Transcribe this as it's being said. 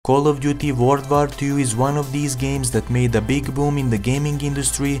Call of Duty World War II is one of these games that made a big boom in the gaming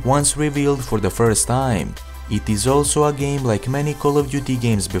industry once revealed for the first time. It is also a game, like many Call of Duty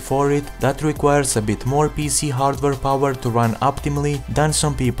games before it, that requires a bit more PC hardware power to run optimally than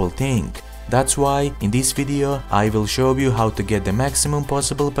some people think. That's why, in this video, I will show you how to get the maximum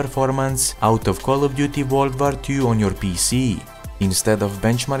possible performance out of Call of Duty World War II on your PC. Instead of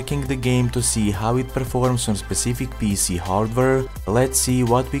benchmarking the game to see how it performs on specific PC hardware, let's see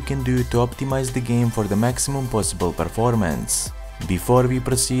what we can do to optimize the game for the maximum possible performance. Before we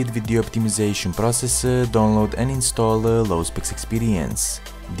proceed with the optimization process, download and install Low-Specs Experience.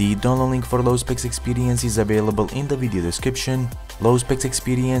 The download link for Low-Specs Experience is available in the video description. Low-Specs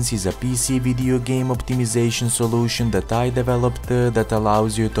Experience is a PC video game optimization solution that I developed that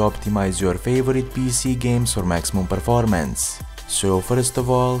allows you to optimize your favorite PC games for maximum performance. So first of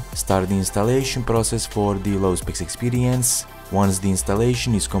all, start the installation process for the Low-Specs Experience. Once the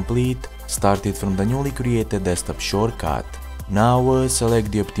installation is complete, start it from the newly created desktop shortcut. Now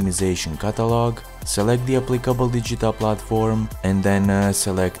select the optimization catalog, select the applicable digital platform, and then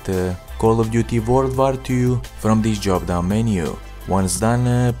select Call of Duty World War II from this drop-down menu. Once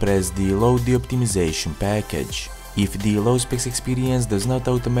done, press the Load the optimization package. If the Low-Specs Experience does not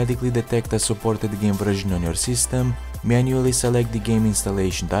automatically detect a supported game version on your system, manually select the game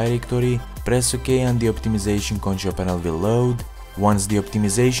installation directory, press OK and the optimization control panel will load. Once the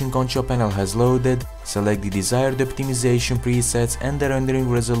optimization control panel has loaded, select the desired optimization presets and the rendering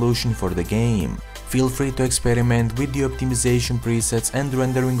resolution for the game. Feel free to experiment with the optimization presets and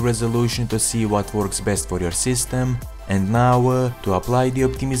rendering resolution to see what works best for your system. And now, to apply the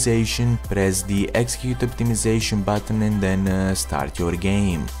optimization, press the Execute Optimization button and then start your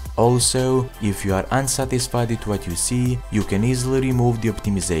game. Also, if you are unsatisfied with what you see, you can easily remove the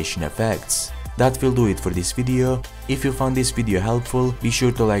optimization effects. That will do it for this video. If you found this video helpful, be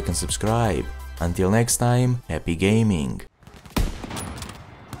sure to like and subscribe. Until next time, happy gaming!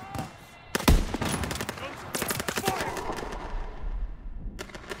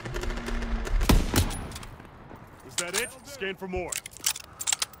 Is that it? Scan for more.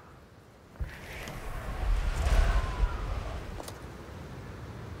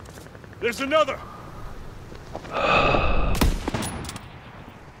 There's another!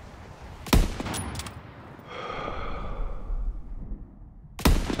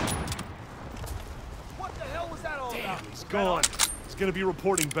 What the hell was that all about? He's gone. He's gonna be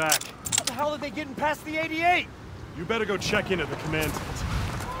reporting back. How the hell are they getting past the 88? You better go check in at the command tent.